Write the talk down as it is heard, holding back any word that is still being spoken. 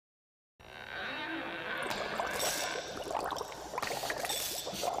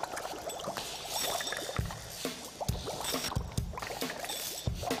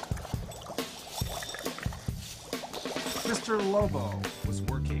Mr. Lobo was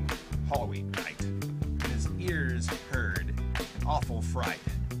working Halloween night, and his ears heard an awful fright.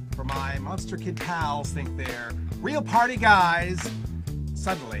 For my monster kid pals think they're real party guys.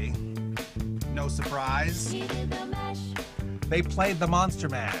 Suddenly, no surprise, they played the Monster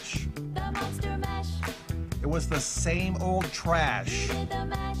Mash. It was the same old trash.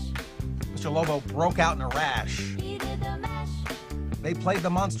 Mr. Lobo broke out in a rash. They played the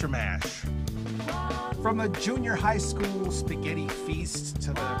Monster Mash. From the junior high school spaghetti feast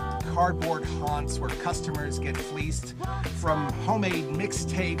to the cardboard haunts where customers get fleeced, from homemade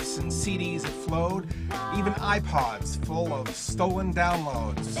mixtapes and CDs that flowed, even iPods full of stolen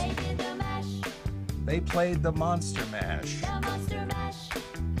downloads. They played the Monster Mash.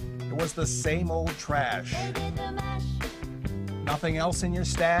 It was the same old trash. Nothing else in your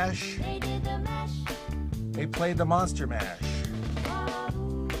stash? They played the Monster Mash.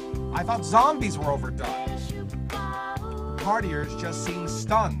 I thought zombies were overdone. Partiers just seemed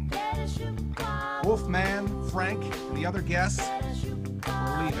stunned. Wolfman, Frank, and the other guests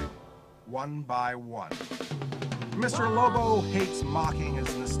were leaving, one by one. Mr. Lobo hates mocking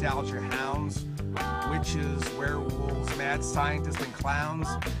his nostalgia hounds, witches, werewolves, mad scientists, and clowns.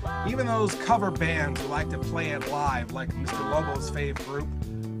 Even those cover bands who like to play it live, like Mr. Lobo's fave group,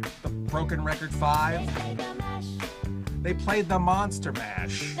 the Broken Record 5. They played the Monster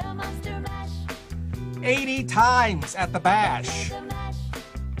Mash. 80 times at the bash.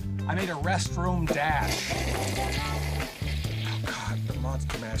 I made a restroom dash. Oh God, the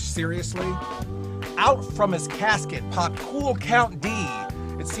Monster Mash, seriously? Out from his casket popped Cool Count D.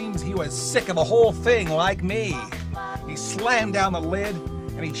 It seems he was sick of the whole thing like me. He slammed down the lid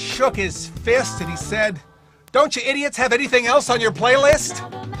and he shook his fist and he said, "Don't you idiots have anything else on your playlist?"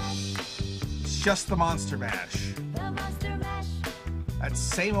 It's just the Monster Mash. That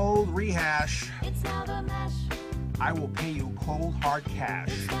same old rehash. I will pay you cold hard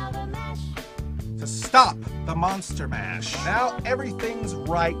cash to stop the Monster Mash. Now everything's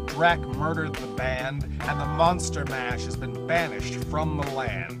right. Drac murdered the band, and the Monster Mash has been banished from the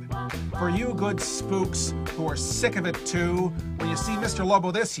land. For you good spooks who are sick of it too, when you see Mr.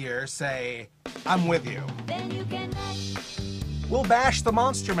 Lobo this year, say, "I'm with you." We'll bash the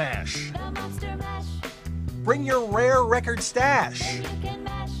Monster Mash. Bring your rare record stash.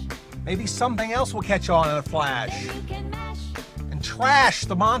 Maybe something else will catch on in a flash. And trash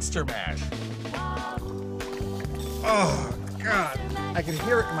the Monster Mash. Oh, God. I can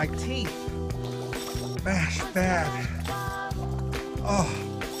hear it in my teeth. Mash bad. Oh,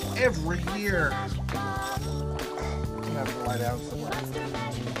 every year. I'm gonna have to lie down somewhere.